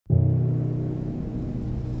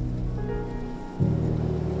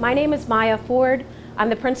My name is Maya Ford. I'm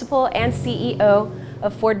the principal and CEO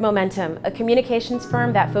of Ford Momentum, a communications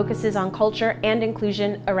firm that focuses on culture and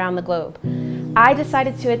inclusion around the globe. I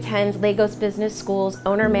decided to attend Lagos Business School's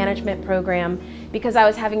owner management program because I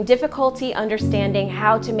was having difficulty understanding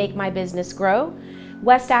how to make my business grow.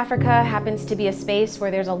 West Africa happens to be a space where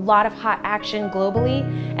there's a lot of hot action globally,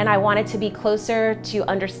 and I wanted to be closer to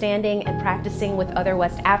understanding and practicing with other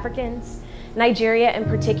West Africans. Nigeria in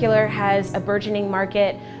particular has a burgeoning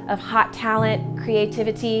market of hot talent,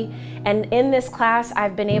 creativity, and in this class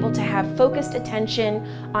I've been able to have focused attention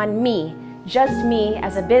on me, just me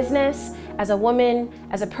as a business, as a woman,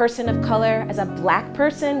 as a person of color, as a Black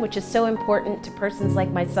person, which is so important to persons like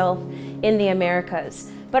myself in the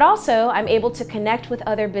Americas. But also, I'm able to connect with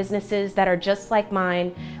other businesses that are just like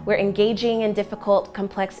mine. We're engaging in difficult,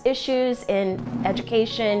 complex issues in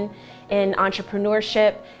education, in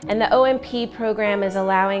entrepreneurship, and the OMP program is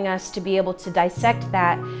allowing us to be able to dissect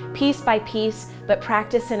that piece by piece, but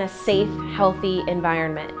practice in a safe, healthy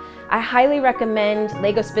environment. I highly recommend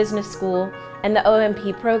Lagos Business School and the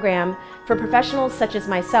OMP program for professionals such as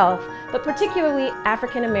myself, but particularly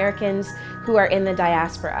African Americans who are in the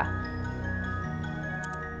diaspora.